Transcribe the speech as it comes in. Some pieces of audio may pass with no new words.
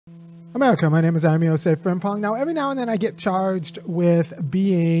America, my name is Armiose Frimpong. Now, every now and then I get charged with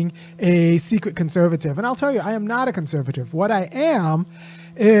being a secret conservative. And I'll tell you, I am not a conservative. What I am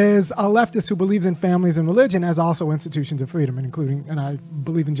is a leftist who believes in families and religion as also institutions of freedom, and I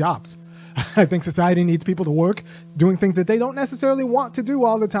believe in jobs. I think society needs people to work doing things that they don't necessarily want to do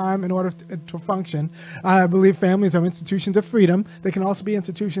all the time in order to function. I believe families are institutions of freedom. They can also be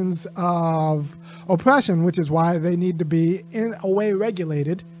institutions of oppression, which is why they need to be in a way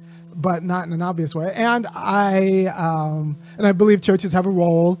regulated, but not in an obvious way. And I believe churches have a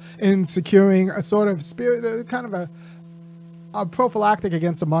role in securing a sort of spirit, kind of a prophylactic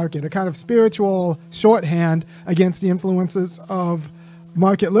against the market, a kind of spiritual shorthand against the influences of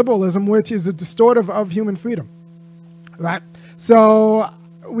market liberalism, which is a distortive of human freedom, right? So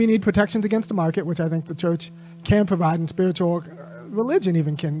we need protections against the market, which I think the church can provide, and spiritual religion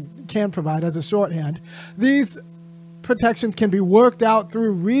even can provide as a shorthand. These protections can be worked out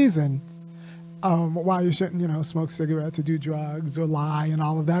through reason, why you shouldn't, smoke cigarettes or do drugs or lie and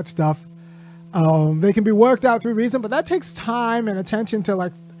all of that stuff. They can be worked out through reason, but that takes time and attention to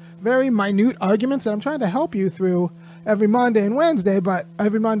like very minute arguments that I'm trying to help you through every Monday and Wednesday, but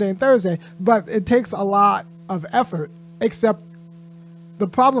every Monday and Thursday, but it takes a lot of effort, except the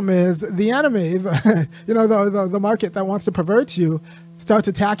problem is the enemy, the market that wants to pervert you starts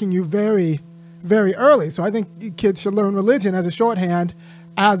attacking you very, very early. So I think kids should learn religion as a shorthand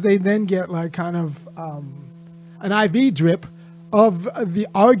as they then get like kind of an IV drip of the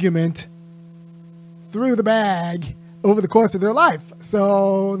argument through the bag over the course of their life.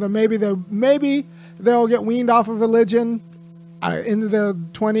 So maybe they'll get weaned off of religion into their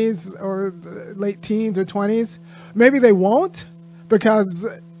 20s or late teens or 20s. Maybe they won't, because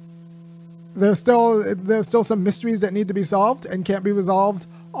there's still some mysteries that need to be solved and can't be resolved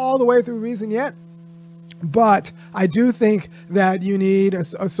all the way through reason yet. But I do think that you need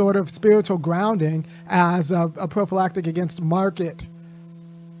a sort of spiritual grounding as a prophylactic against market,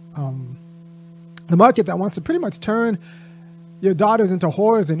 the market that wants to pretty much turn your daughters into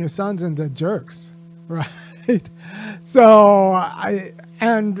whores and your sons into jerks, right? So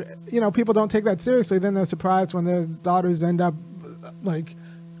people don't take that seriously. Then they're surprised when their daughters end up like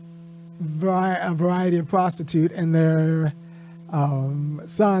a variety of prostitute, and their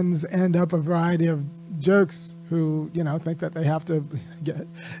sons end up a variety of jerks who think that they have to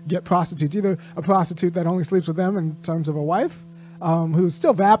get prostitutes, either a prostitute that only sleeps with them in terms of a wife, who's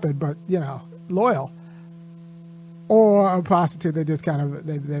still vapid but loyal, or a prostitute they just kind of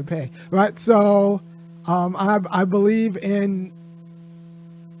they pay, right? So I believe in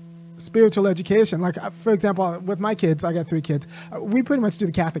spiritual education. Like, for example, with my kids, I got 3 kids. We pretty much do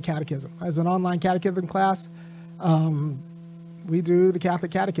the Catholic Catechism as an online catechism class. We do the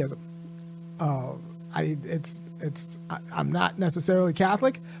Catholic Catechism. I'm not necessarily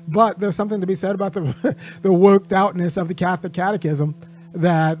Catholic, but there's something to be said about the worked outness of the Catholic Catechism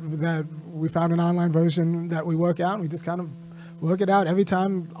that we found an online version that we work out, and we just kind of work it out every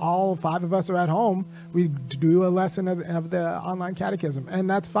time all 5 of us are at home. We do a lesson of the online catechism, and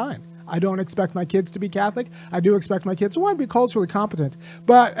that's fine. I don't expect my kids to be Catholic. I do expect my kids to be culturally competent,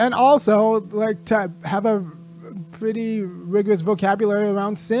 and also like to have a pretty rigorous vocabulary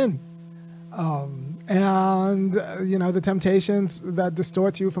around sin, and the temptations that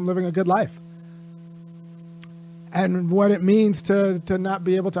distort you from living a good life, and what it means to not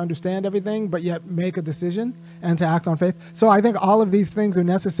be able to understand everything, but yet make a decision and to act on faith. So I think all of these things are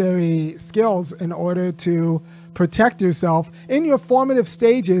necessary skills in order to protect yourself in your formative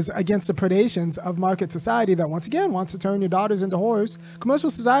stages against the predations of market society that, once again, wants to turn your daughters into whores.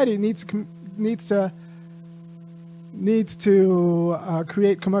 Commercial society needs to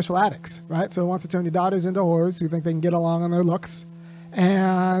create commercial addicts, right? So it wants to turn your daughters into whores who think they can get along on their looks,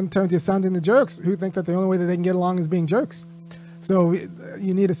 and turns your sons into jerks who think that the only way that they can get along is being jerks. So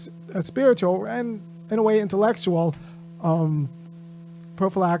you need a spiritual and, in a way, intellectual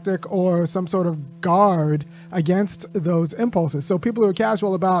prophylactic or some sort of guard against those impulses. So people who are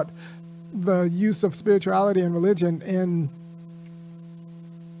casual about the use of spirituality and religion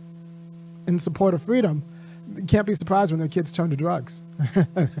in support of freedom can't be surprised when their kids turn to drugs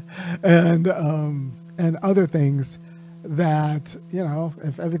and other things that,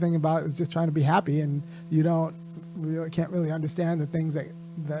 if everything about is just trying to be happy, and you can't really understand the things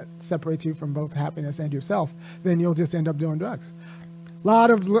that separate you from both happiness and yourself, then you'll just end up doing drugs.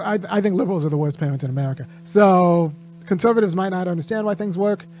 I think liberals are the worst parents in America. So conservatives might not understand why things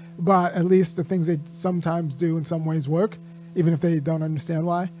work, but at least the things they sometimes do in some ways work, even if they don't understand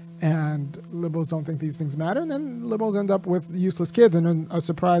why. And liberals don't think these things matter, and then liberals end up with useless kids and are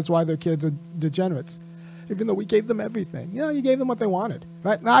surprised why their kids are degenerates. even though we gave them everything. You know, you gave them what they wanted,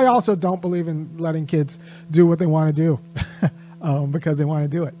 right? I also don't believe in letting kids do what they want to do because they want to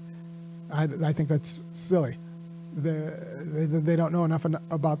do it. I think that's silly. They don't know enough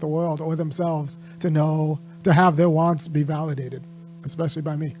about the world or themselves to have their wants be validated, especially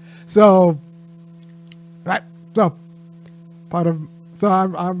by me. So, right. So,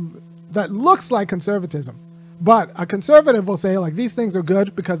 that looks like conservatism, but a conservative will say, like, these things are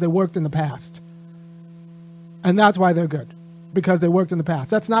good because they worked in the past. And that's why they're good, because they worked in the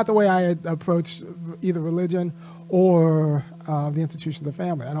past. That's not the way I approach either religion or the institution of the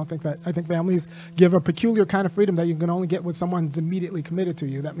family. I think families give a peculiar kind of freedom that you can only get when someone's immediately committed to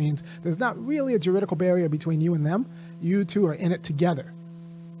you. That means there's not really a juridical barrier between you and them. You two are in it together,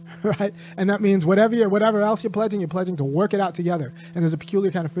 right? And that means whatever else you're pledging to work it out together. And there's a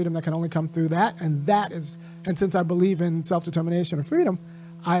peculiar kind of freedom that can only come through that. And since I believe in self-determination and freedom,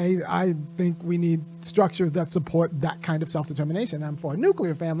 I think we need structures that support that kind of self-determination. I'm for a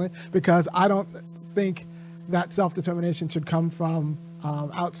nuclear family because I don't think that self-determination should come from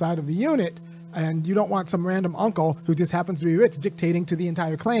outside of the unit, and you don't want some random uncle who just happens to be rich dictating to the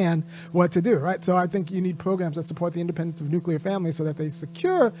entire clan what to do, right? So I think you need programs that support the independence of nuclear families so that they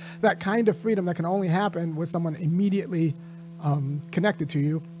secure that kind of freedom that can only happen with someone immediately connected to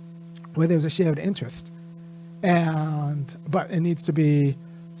you, where there's a shared interest. But it needs to be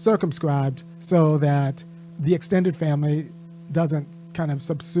circumscribed so that the extended family doesn't kind of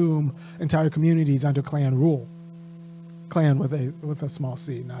subsume entire communities under clan rule. Clan with a small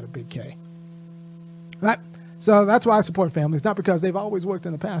c, not a big K. Right? So that's why I support families, not because they've always worked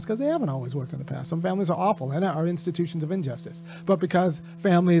in the past, because they haven't always worked in the past. Some families are awful and are institutions of injustice, but because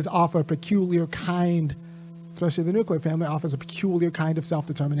families offer a peculiar kind, especially the nuclear family, offers a peculiar kind of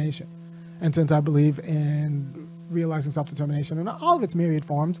self-determination. And since I believe in realizing self-determination in all of its myriad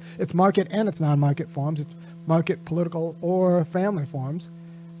forms, its market and its non-market forms, its market, political, or family forms,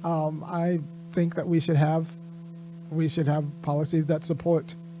 I think that we should have policies that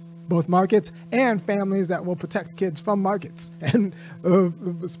support both markets and families that will protect kids from markets, and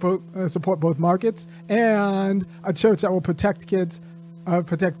support both markets, and a church that will protect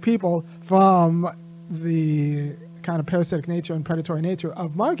people from the kind of parasitic nature and predatory nature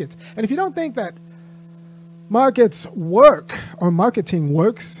of markets. And if you don't think that markets work or marketing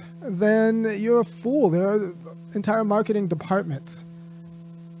works, then you're a fool. There are entire marketing departments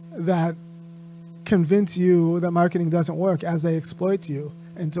that convince you that marketing doesn't work as they exploit you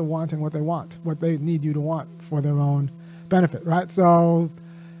into wanting what they need you to want for their own benefit, right? So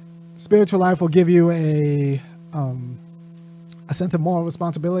spiritual life will give you a sense of moral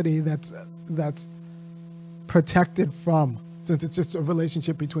responsibility that's protected from, since it's just a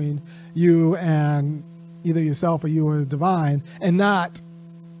relationship between you and either yourself or you or the divine, and not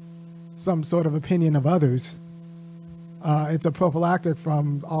some sort of opinion of others. It's a prophylactic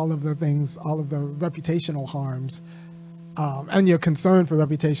from all of the reputational harms, and your concern for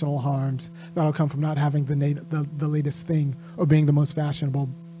reputational harms that'll come from not having the latest thing or being the most fashionable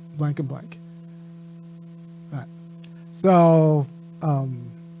blank and blank. Right. So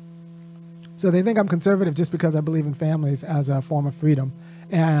they think I'm conservative just because I believe in families as a form of freedom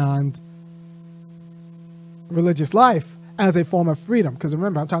and religious life as a form of freedom. Because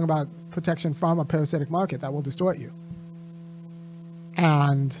remember, I'm talking about protection from a parasitic market that will distort you.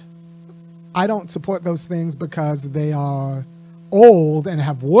 And I don't support those things because they are old and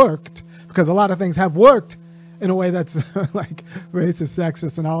have worked, because a lot of things have worked in a way that's like racist,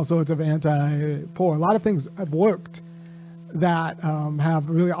 sexist, and all sorts of anti-poor. A lot of things have worked that have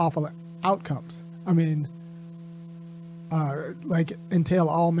really awful outcomes. I mean, like entail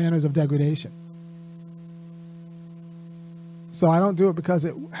all manners of degradation. So I don't do it because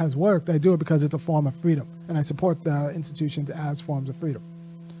it has worked. I do it because it's a form of freedom, and I support the institutions as forms of freedom.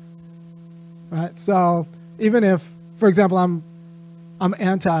 Right. So even if, for example, I'm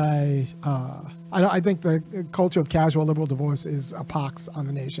anti. I think the culture of casual liberal divorce is a pox on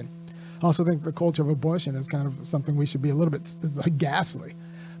the nation. I also think the culture of abortion is kind of something we should be a little bit ghastly.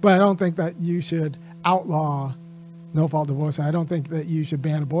 But I don't think that you should outlaw no-fault divorce, and I don't think that you should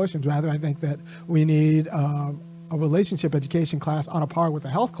ban abortions. Rather, I think that we need a relationship education class on a par with a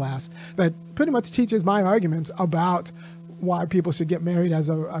health class that pretty much teaches my arguments about why people should get married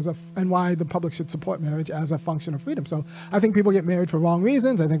and why the public should support marriage as a function of freedom. So I think people get married for wrong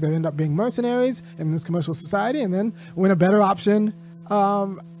reasons. I think they end up being mercenaries in this commercial society, and then when a better option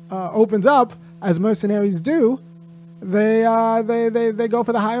opens up, as mercenaries do, they go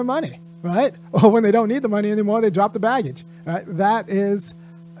for the higher money, right? Or when they don't need the money anymore, they drop the baggage, right? That is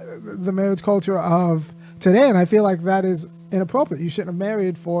the marriage culture of today, and I feel like that is inappropriate. You shouldn't have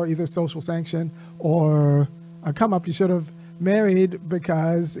married for either social sanction or a come up. You should have married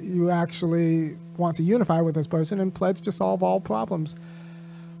because you actually want to unify with this person and pledge to solve all problems,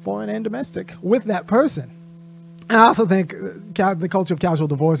 foreign and domestic, with that person. And I also think the culture of casual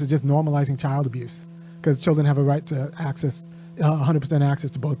divorce is just normalizing child abuse, because children have a right to access 100% access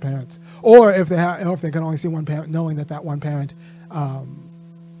to both parents, or if they can only see one parent, knowing that one parent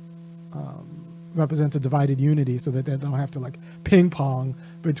represents a divided unity, so that they don't have to like ping pong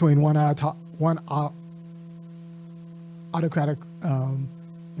between one autocratic and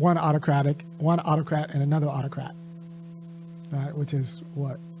another autocrat, right? Which is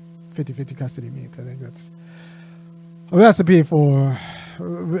what 50-50 custody means. I think that's a recipe for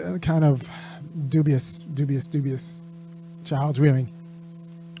kind of dubious child rearing.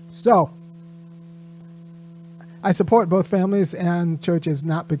 So I support both families and churches,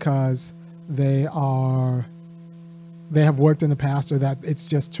 not because they have worked in the past, or that it's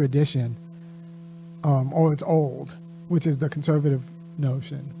just tradition, or it's old, which is the conservative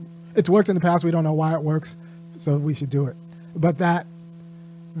notion. It's worked in the past. We don't know why it works, so we should do it. But that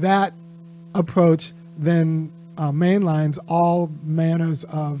approach then mainlines all manners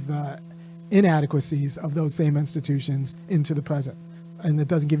of the inadequacies of those same institutions into the present. And it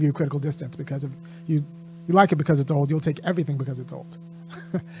doesn't give you a critical distance, because if you like it because it's old, you'll take everything because it's old,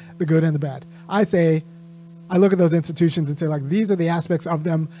 the good and the bad. I look at those institutions and say, like, these are the aspects of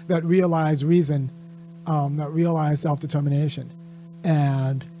them that realize reason, that realize self-determination.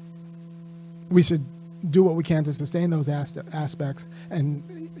 And we should do what we can to sustain those aspects,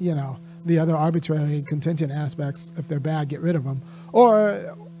 and, the other arbitrary contingent aspects, if they're bad, get rid of them.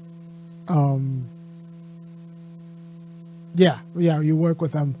 Or, you work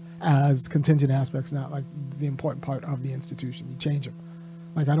with them as contingent aspects, not like the important part of the institution. You change them.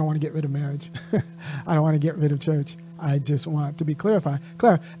 Like, I don't want to get rid of marriage. I don't want to get rid of church. I just want to be clear.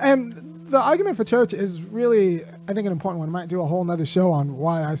 And the argument for church is really, I think, an important one. I might do a whole nother show on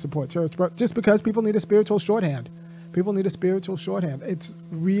why I support church, but just because people need a spiritual shorthand. People need a spiritual shorthand. It's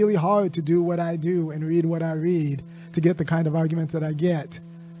really hard to do what I do and read what I read to get the kind of arguments that I get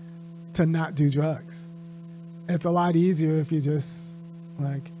to not do drugs. It's a lot easier if you just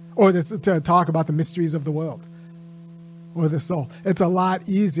or just to talk about the mysteries of the world or the soul. It's a lot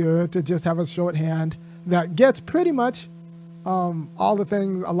easier to just have a shorthand that gets pretty much a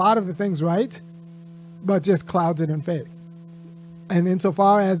lot of the things right, but just clouds it in faith. And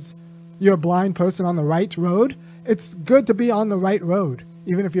insofar as you're a blind person on the right road, it's good to be on the right road,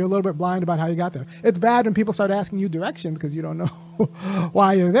 even if you're a little bit blind about how you got there. It's bad when people start asking you directions because you don't know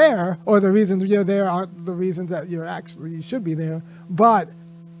why you're there, or the reasons you're there aren't the reasons that you should be there. But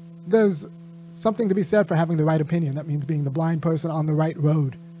there's something to be said for having the right opinion. That means being the blind person on the right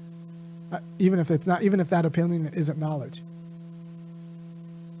road, even if that opinion isn't knowledge.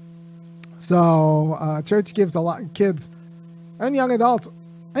 So church gives a lot of kids and young adults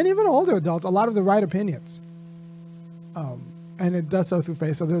and even older adults a lot of the right opinions. And it does so through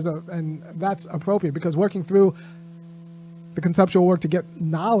faith. So and that's appropriate, because working through the conceptual work to get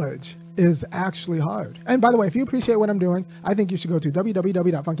knowledge is actually hard. And by the way, if you appreciate what I'm doing, I think you should go to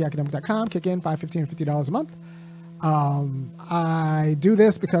www.funkyacademic.com, kick in $5, $15, $50 a month. I do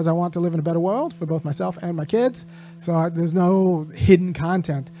this because I want to live in a better world for both myself and my kids. So there's no hidden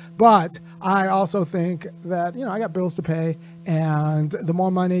content. But I also think that, I got bills to pay, and the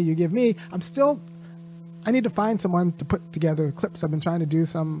more money you give me, I need to find someone to put together clips. I've been trying to do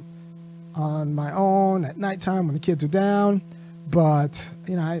some on my own at nighttime when the kids are down, but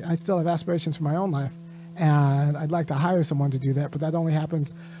I still have aspirations for my own life, and I'd like to hire someone to do that, but that only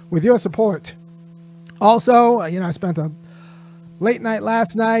happens with your support. Also, I spent a late night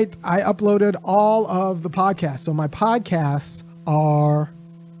last night. I uploaded all of the podcasts. So my podcasts are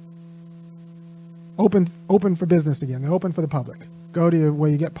open for business again. They're open for the public. Go to where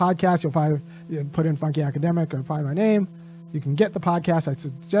you get podcasts. You'll put in Funky Academic or find my name. You can get the podcast. I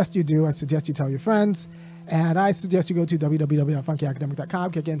suggest you do. I suggest you tell your friends. And I suggest you go to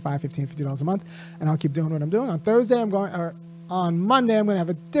www.funkyacademic.com, kick in $5, $15, $50 a month, and I'll keep doing what I'm doing. On Monday, I'm going to have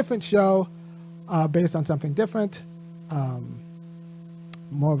a different show based on something different,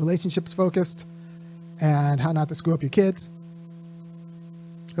 more relationships focused, and how not to screw up your kids.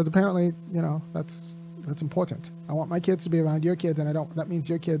 Because apparently, that's important. I want my kids to be around your kids, and that means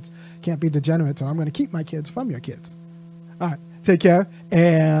your kids can't be degenerate, so I'm going to keep my kids from your kids. All right, take care,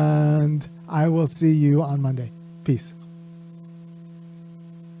 and I will see you on Monday. Peace.